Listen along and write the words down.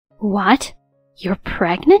What? You're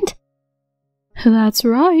pregnant? That's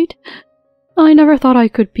right. I never thought I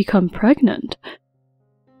could become pregnant.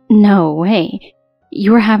 No way.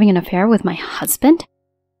 You were having an affair with my husband?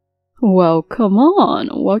 Well, come on,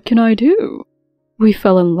 what can I do? We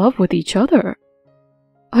fell in love with each other.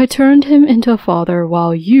 I turned him into a father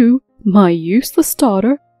while you, my useless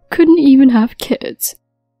daughter, couldn't even have kids.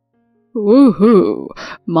 Woohoo!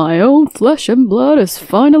 My own flesh and blood is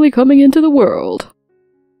finally coming into the world.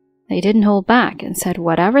 They didn't hold back and said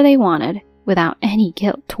whatever they wanted without any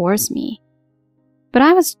guilt towards me. But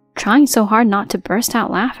I was trying so hard not to burst out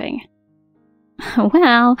laughing.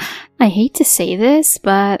 Well, I hate to say this,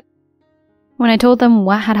 but when I told them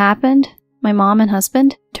what had happened, my mom and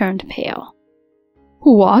husband turned pale.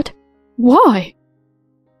 What? Why?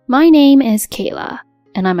 My name is Kayla,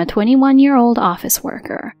 and I'm a 21-year-old office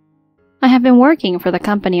worker. I have been working for the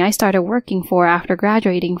company I started working for after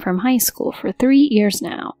graduating from high school for 3 years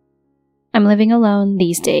now. I'm living alone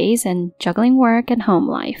these days and juggling work and home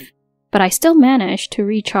life, but I still manage to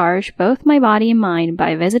recharge both my body and mind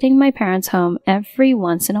by visiting my parents' home every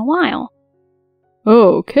once in a while.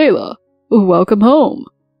 Oh, Kayla, welcome home.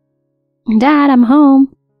 Dad, I'm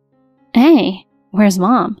home. Hey, where's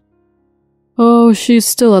Mom? Oh, she's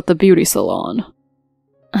still at the beauty salon.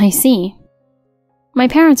 I see. My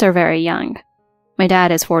parents are very young. My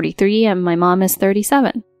dad is 43 and my mom is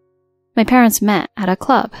 37. My parents met at a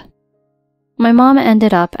club. My mom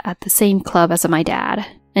ended up at the same club as my dad,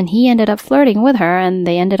 and he ended up flirting with her and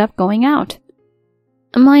they ended up going out.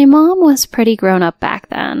 My mom was pretty grown up back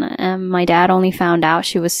then, and my dad only found out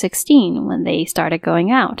she was 16 when they started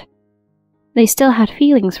going out. They still had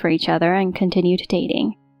feelings for each other and continued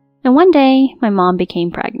dating, and one day my mom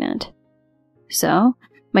became pregnant. So,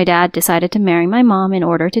 my dad decided to marry my mom in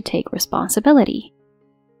order to take responsibility.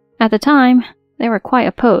 At the time, they were quite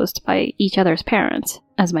opposed by each other's parents,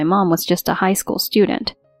 as my mom was just a high school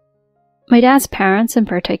student. My dad's parents in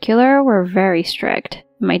particular were very strict,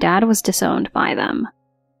 and my dad was disowned by them.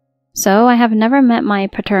 So I have never met my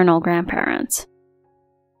paternal grandparents.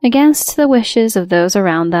 Against the wishes of those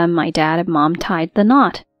around them, my dad and mom tied the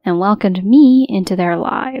knot and welcomed me into their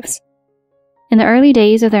lives. In the early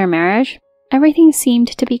days of their marriage, everything seemed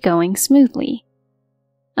to be going smoothly.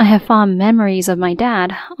 I have fond memories of my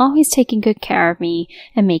dad always taking good care of me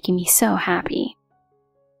and making me so happy.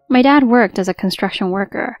 My dad worked as a construction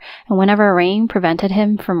worker, and whenever rain prevented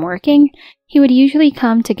him from working, he would usually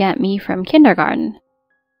come to get me from kindergarten.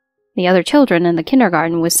 The other children in the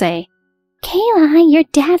kindergarten would say, "Kayla, your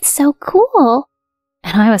dad's so cool,"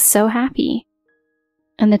 and I was so happy.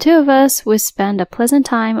 And the two of us would spend a pleasant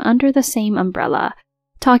time under the same umbrella,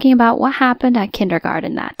 talking about what happened at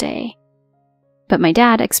kindergarten that day. But my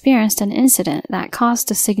dad experienced an incident that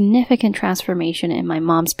caused a significant transformation in my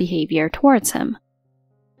mom's behavior towards him.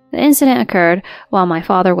 The incident occurred while my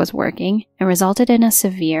father was working and resulted in a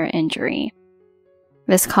severe injury.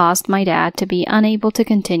 This caused my dad to be unable to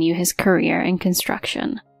continue his career in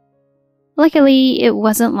construction. Luckily, it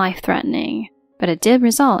wasn't life-threatening, but it did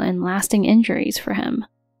result in lasting injuries for him.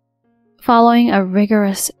 Following a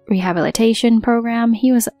rigorous rehabilitation program,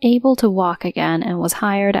 he was able to walk again and was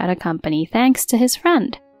hired at a company thanks to his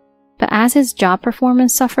friend. But as his job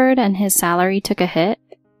performance suffered and his salary took a hit,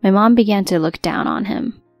 my mom began to look down on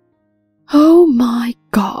him. Oh my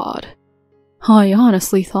God. I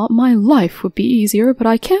honestly thought my life would be easier, but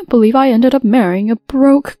I can't believe I ended up marrying a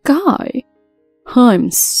broke guy.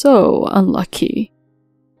 I'm so unlucky.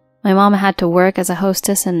 My mom had to work as a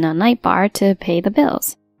hostess in a night bar to pay the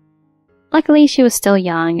bills. Luckily, she was still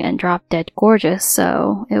young and drop-dead gorgeous,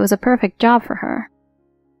 so it was a perfect job for her.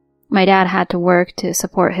 My dad had to work to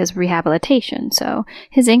support his rehabilitation, so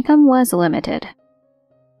his income was limited.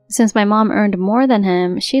 Since my mom earned more than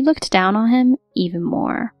him, she looked down on him even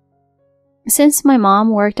more. Since my mom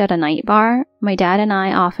worked at a night bar, my dad and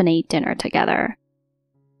I often ate dinner together.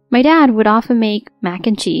 My dad would often make mac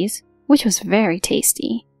and cheese, which was very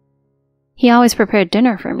tasty. He always prepared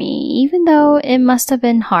dinner for me, even though it must have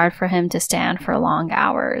been hard for him to stand for long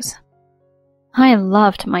hours. I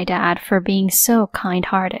loved my dad for being so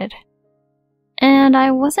kind-hearted. And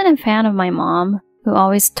I wasn't a fan of my mom, who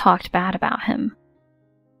always talked bad about him.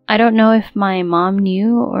 I don't know if my mom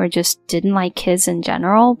knew or just didn't like kids in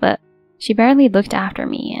general, but she barely looked after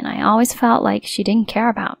me, and I always felt like she didn't care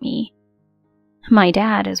about me. My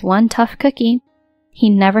dad is one tough cookie. He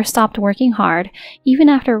never stopped working hard, even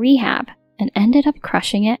after rehab, and ended up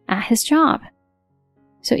crushing it at his job.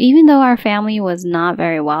 So even though our family was not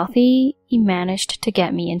very wealthy, he managed to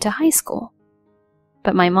get me into high school.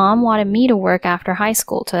 But my mom wanted me to work after high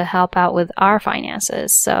school to help out with our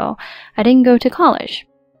finances, so I didn't go to college.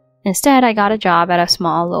 Instead, I got a job at a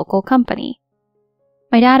small local company.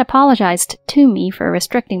 My dad apologized to me for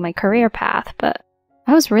restricting my career path, but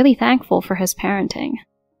I was really thankful for his parenting.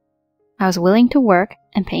 I was willing to work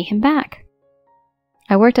and pay him back.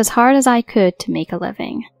 I worked as hard as I could to make a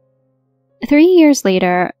living. 3 years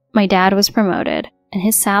later, my dad was promoted, and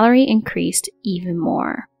his salary increased even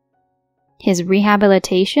more. His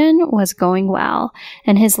rehabilitation was going well,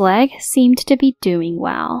 and his leg seemed to be doing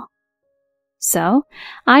well. So,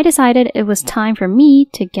 I decided it was time for me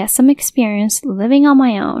to get some experience living on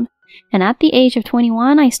my own, and at the age of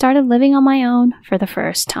 21, I started living on my own for the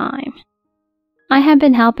first time. I had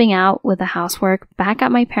been helping out with the housework back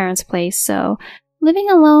at my parents' place, so living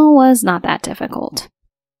alone was not that difficult.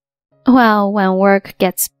 Well, when work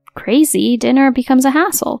gets crazy, dinner becomes a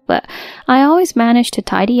hassle, but I always manage to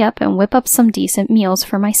tidy up and whip up some decent meals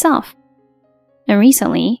for myself. And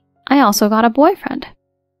recently, I also got a boyfriend.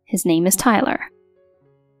 His name is Tyler.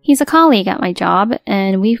 He's a colleague at my job,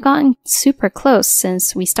 and we've gotten super close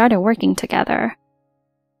since we started working together.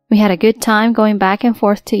 We had a good time going back and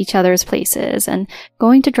forth to each other's places and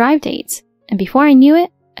going to drive dates, and before I knew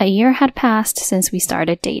it, a year had passed since we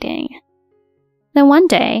started dating. Then one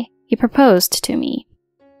day, he proposed to me.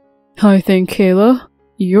 I think, Kayla,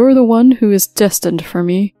 you're the one who is destined for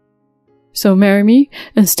me. So marry me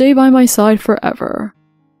and stay by my side forever.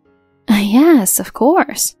 Yes, of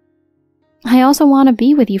course. I also want to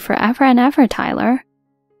be with you forever and ever, Tyler.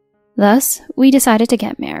 Thus, we decided to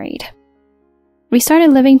get married. We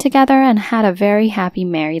started living together and had a very happy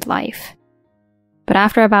married life. But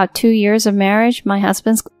after about 2 years of marriage, my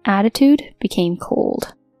husband's attitude became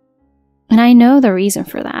cold. And I know the reason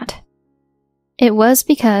for that. It was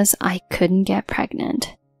because I couldn't get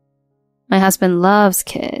pregnant. My husband loves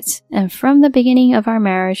kids, and from the beginning of our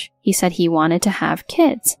marriage, he said he wanted to have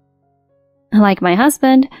kids. Like my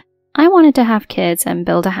husband, I wanted to have kids and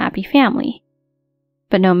build a happy family.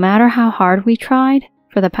 But no matter how hard we tried,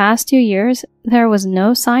 for the past 2 years, there was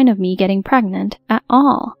no sign of me getting pregnant at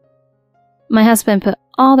all. My husband put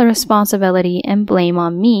all the responsibility and blame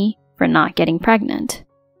on me for not getting pregnant.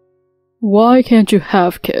 Why can't you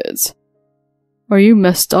have kids? Are you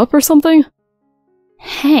messed up or something?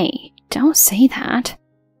 Hey, don't say that.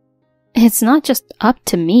 It's not just up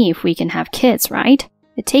to me if we can have kids, right?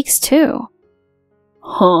 It takes two.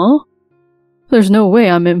 Huh? There's no way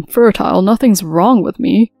I'm infertile. Nothing's wrong with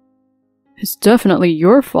me. It's definitely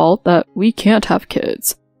your fault that we can't have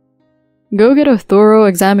kids. Go get a thorough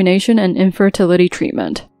examination and infertility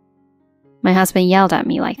treatment. My husband yelled at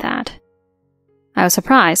me like that. I was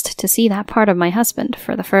surprised to see that part of my husband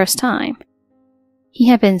for the first time. He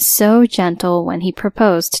had been so gentle when he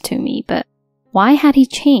proposed to me, but why had he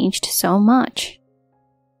changed so much?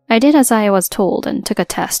 I did as I was told and took a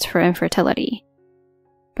test for infertility.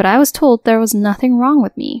 But I was told there was nothing wrong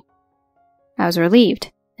with me. I was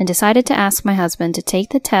relieved and decided to ask my husband to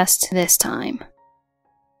take the test this time.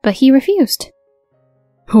 But he refused.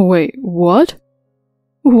 Wait, what?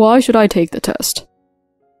 Why should I take the test?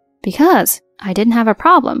 Because I didn't have a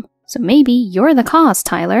problem, so maybe you're the cause,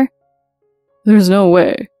 Tyler. There's no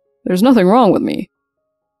way. There's nothing wrong with me.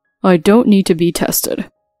 I don't need to be tested.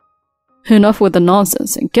 Enough with the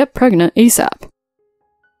nonsense and get pregnant ASAP.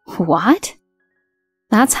 What?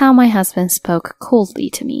 That's how my husband spoke coldly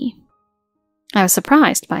to me. I was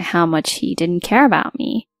surprised by how much he didn't care about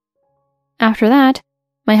me. After that,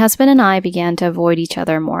 my husband and I began to avoid each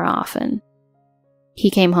other more often.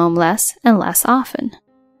 He came home less and less often.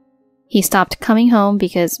 He stopped coming home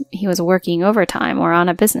because he was working overtime or on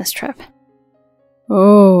a business trip.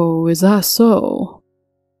 Oh, is that so?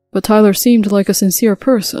 But Tyler seemed like a sincere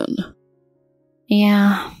person.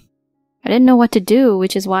 Yeah, I didn't know what to do,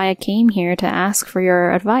 which is why I came here to ask for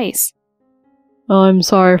your advice. I'm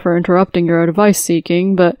sorry for interrupting your advice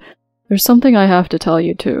seeking, but there's something I have to tell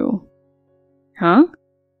you too. Huh?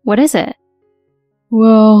 What is it?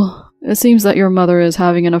 Well, it seems that your mother is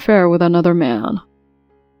having an affair with another man.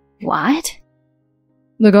 What?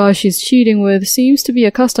 The guy she's cheating with seems to be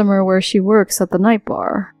a customer where she works at the night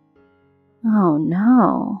bar. Oh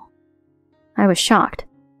no. I was shocked.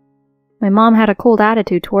 My mom had a cold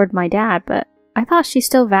attitude toward my dad, but I thought she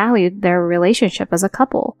still valued their relationship as a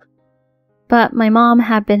couple. But my mom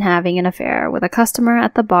had been having an affair with a customer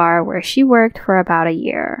at the bar where she worked for about a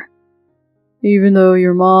year. Even though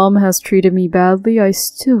your mom has treated me badly, I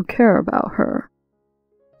still care about her.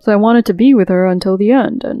 So I wanted to be with her until the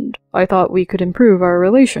end, and I thought we could improve our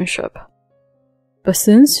relationship. But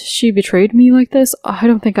since she betrayed me like this, I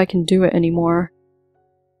don't think I can do it anymore.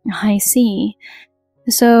 I see.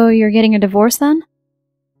 So you're getting a divorce then?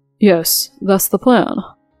 Yes, that's the plan.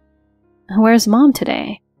 Where's Mom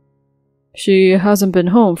today? She hasn't been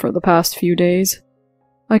home for the past few days.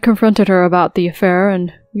 I confronted her about the affair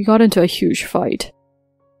and we got into a huge fight.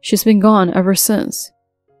 She's been gone ever since.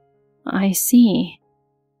 I see.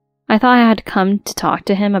 I thought I had come to talk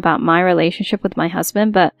to him about my relationship with my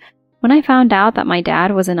husband, but when I found out that my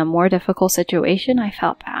dad was in a more difficult situation, I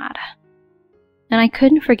felt bad. And I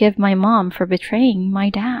couldn't forgive my mom for betraying my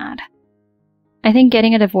dad. I think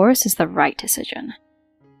getting a divorce is the right decision.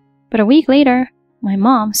 But a week later, my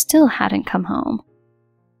mom still hadn't come home.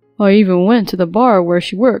 I even went to the bar where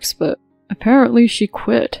she works, but apparently she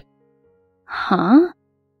quit. Huh?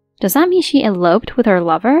 Does that mean she eloped with her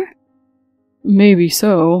lover? Maybe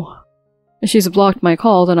so. She's blocked my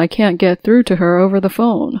calls and I can't get through to her over the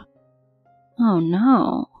phone. Oh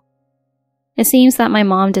no. It seems that my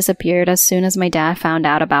mom disappeared as soon as my dad found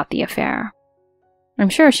out about the affair. I'm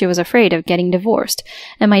sure she was afraid of getting divorced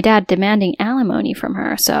and my dad demanding alimony from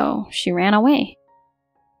her, so she ran away.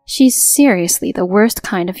 She's seriously the worst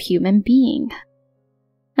kind of human being.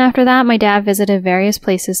 After that, my dad visited various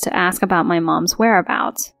places to ask about my mom's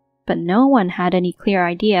whereabouts, but no one had any clear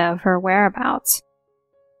idea of her whereabouts.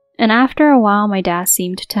 And after a while, my dad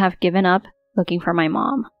seemed to have given up looking for my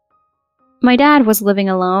mom. My dad was living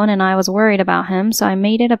alone and I was worried about him, so I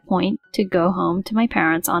made it a point to go home to my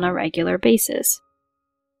parents on a regular basis.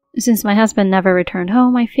 Since my husband never returned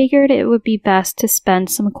home, I figured it would be best to spend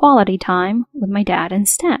some quality time with my dad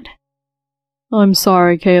instead. I'm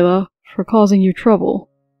sorry, Kayla, for causing you trouble.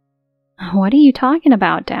 What are you talking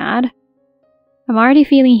about, Dad? I'm already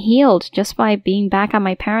feeling healed just by being back at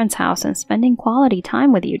my parents' house and spending quality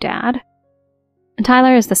time with you, Dad.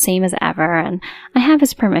 Tyler is the same as ever, and I have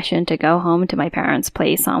his permission to go home to my parents'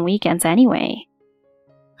 place on weekends anyway.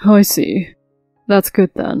 I see. That's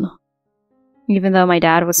good then. Even though my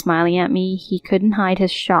dad was smiling at me, he couldn't hide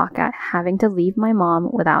his shock at having to leave my mom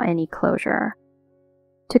without any closure.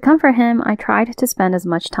 To comfort him, I tried to spend as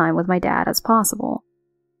much time with my dad as possible.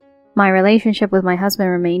 My relationship with my husband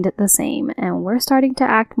remained the same, and we're starting to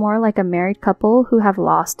act more like a married couple who have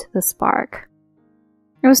lost the spark.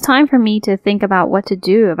 It was time for me to think about what to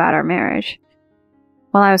do about our marriage.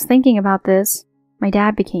 While I was thinking about this, my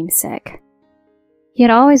dad became sick. He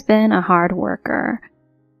had always been a hard worker.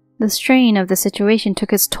 The strain of the situation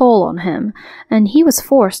took its toll on him, and he was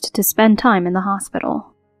forced to spend time in the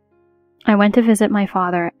hospital. I went to visit my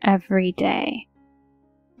father every day.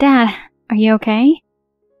 Dad, are you okay?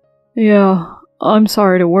 Yeah, I'm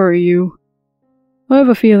sorry to worry you. I have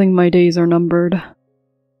a feeling my days are numbered.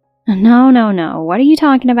 No. What are you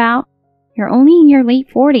talking about? You're only in your late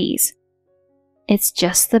 40s. It's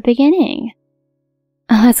just the beginning.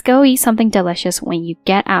 Let's go eat something delicious when you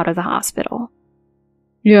get out of the hospital.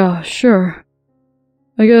 Yeah, sure.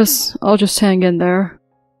 I guess I'll just hang in there.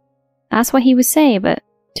 That's what he would say, but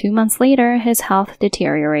 2 months later, his health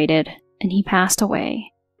deteriorated, and he passed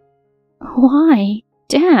away. Why,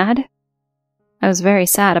 Dad? I was very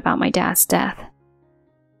sad about my dad's death.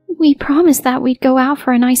 We promised that we'd go out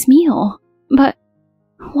for a nice meal, but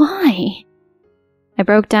why? I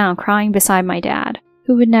broke down crying beside my dad,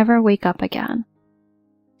 who would never wake up again.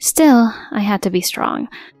 Still, I had to be strong.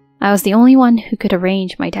 I was the only one who could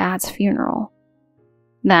arrange my dad's funeral.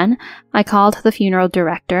 Then, I called the funeral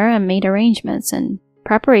director and made arrangements and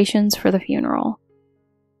preparations for the funeral.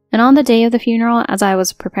 And on the day of the funeral, as I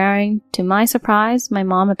was preparing, to my surprise, my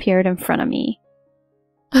mom appeared in front of me.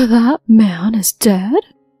 That man is dead?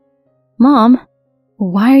 Mom,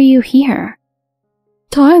 why are you here?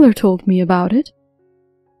 Tyler told me about it.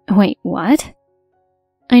 Wait, what?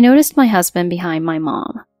 I noticed my husband behind my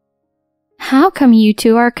mom. How come you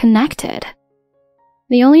two are connected?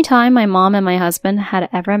 The only time my mom and my husband had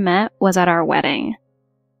ever met was at our wedding.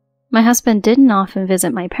 My husband didn't often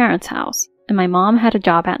visit my parents' house, and my mom had a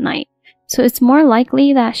job at night, so it's more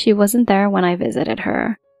likely that she wasn't there when I visited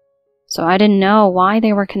her. So I didn't know why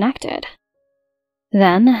they were connected.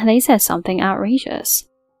 Then they said something outrageous.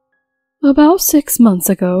 About 6 months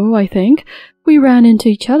ago, I think, we ran into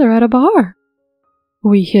each other at a bar.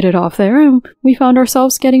 We hit it off there and we found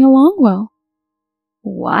ourselves getting along well.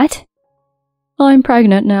 What? I'm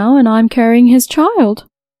pregnant now and I'm carrying his child.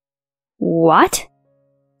 What?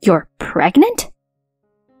 You're pregnant?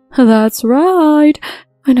 That's right.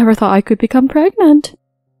 I never thought I could become pregnant.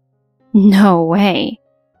 No way.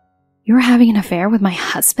 You're having an affair with my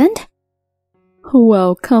husband?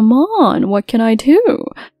 Well, come on, what can I do?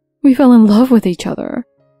 We fell in love with each other.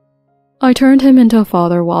 I turned him into a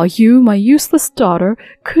father while you, my useless daughter,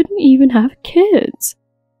 couldn't even have kids.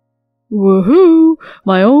 Woohoo!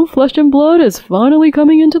 My own flesh and blood is finally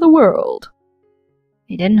coming into the world.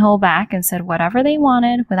 They didn't hold back and said whatever they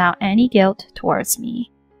wanted without any guilt towards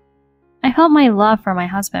me. I felt my love for my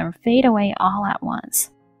husband fade away all at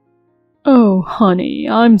once. Oh, honey,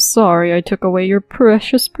 I'm sorry I took away your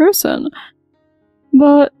precious person.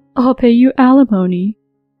 But I'll pay you alimony.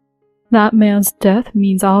 That man's death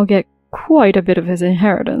means I'll get quite a bit of his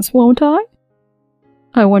inheritance, won't I?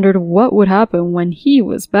 I wondered what would happen when he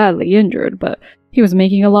was badly injured, but he was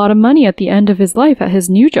making a lot of money at the end of his life at his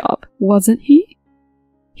new job, wasn't he?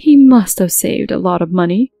 He must have saved a lot of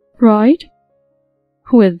money, right?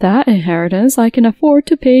 With that inheritance, I can afford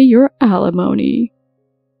to pay your alimony.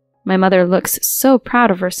 My mother looks so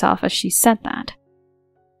proud of herself as she said that,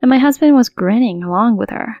 and my husband was grinning along with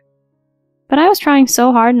her. But I was trying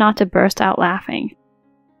so hard not to burst out laughing.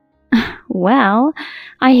 Well,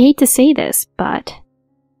 I hate to say this, but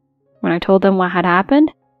when I told them what had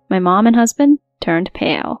happened, my mom and husband turned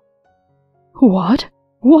pale. What?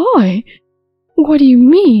 Why? What do you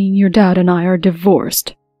mean your dad and I are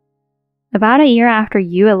divorced? About a year after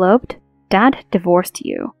you eloped, Dad divorced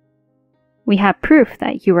you. We had proof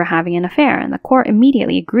that you were having an affair, and the court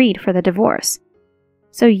immediately agreed for the divorce.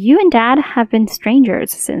 So you and Dad have been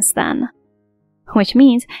strangers since then, which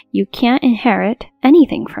means you can't inherit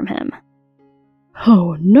anything from him.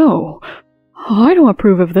 Oh no, I don't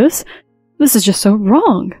approve of this. This is just so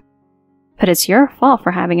wrong. But it's your fault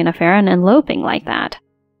for having an affair and eloping like that.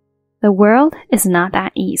 The world is not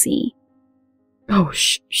that easy. Oh,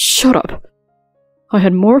 shut up. I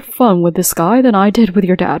had more fun with this guy than I did with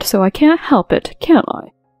your dad, so I can't help it, can I?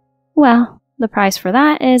 Well, the price for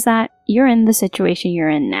that is that you're in the situation you're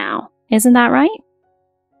in now. Isn't that right?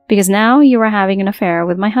 Because now you are having an affair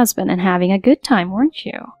with my husband and having a good time, weren't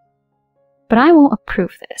you? But I won't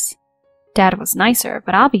approve this. Dad was nicer,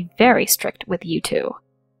 but I'll be very strict with you two.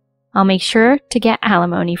 I'll make sure to get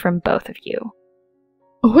alimony from both of you.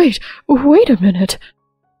 Wait a minute.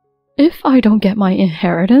 If I don't get my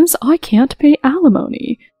inheritance, I can't pay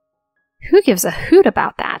alimony. Who gives a hoot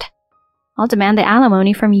about that? I'll demand the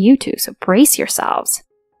alimony from you two, so brace yourselves.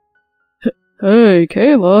 Hey,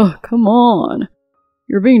 Kayla, come on.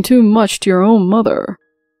 You're being too much to your own mother.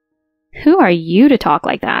 Who are you to talk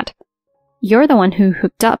like that? You're the one who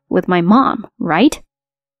hooked up with my mom, right?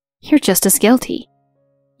 You're just as guilty.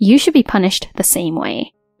 You should be punished the same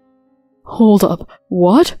way. Hold up,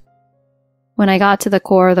 what? When I got to the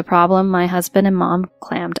core of the problem, my husband and mom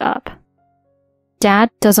clammed up.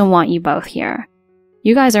 Dad doesn't want you both here.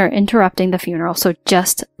 You guys are interrupting the funeral, so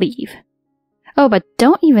just leave. Oh, but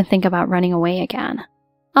don't even think about running away again.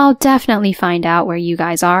 I'll definitely find out where you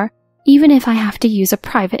guys are, even if I have to use a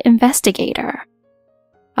private investigator.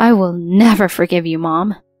 I will never forgive you,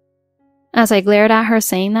 Mom. As I glared at her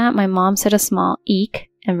saying that, my mom said a small eek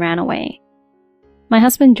and ran away. My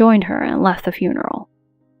husband joined her and left the funeral.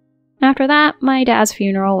 After that, my dad's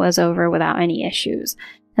funeral was over without any issues,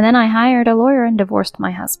 and then I hired a lawyer and divorced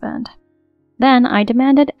my husband. Then I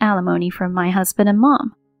demanded alimony from my husband and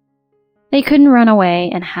mom. They couldn't run away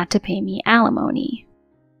and had to pay me alimony.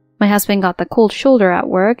 My husband got the cold shoulder at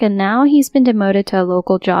work, and now he's been demoted to a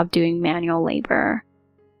local job doing manual labor.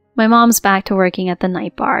 My mom's back to working at the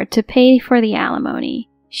night bar to pay for the alimony.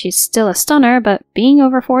 She's still a stunner, but being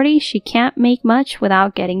over 40, she can't make much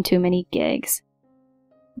without getting too many gigs.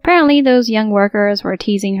 Apparently, those young workers were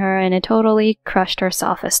teasing her and it totally crushed her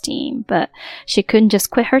self-esteem, but she couldn't just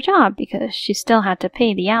quit her job because she still had to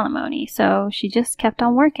pay the alimony, so she just kept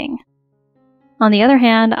on working. On the other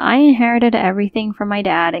hand, I inherited everything from my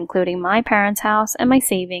dad, including my parents' house, and my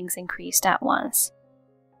savings increased at once.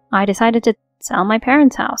 I decided to sell my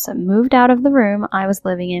parents' house and moved out of the room I was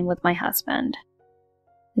living in with my husband.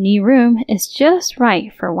 The new room is just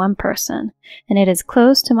right for one person, and it is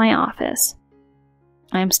close to my office.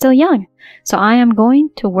 I am still young, so I am going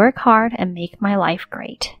to work hard and make my life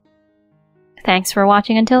great. Thanks for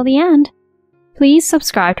watching until the end. Please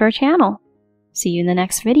subscribe to our channel. See you in the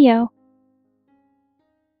next video.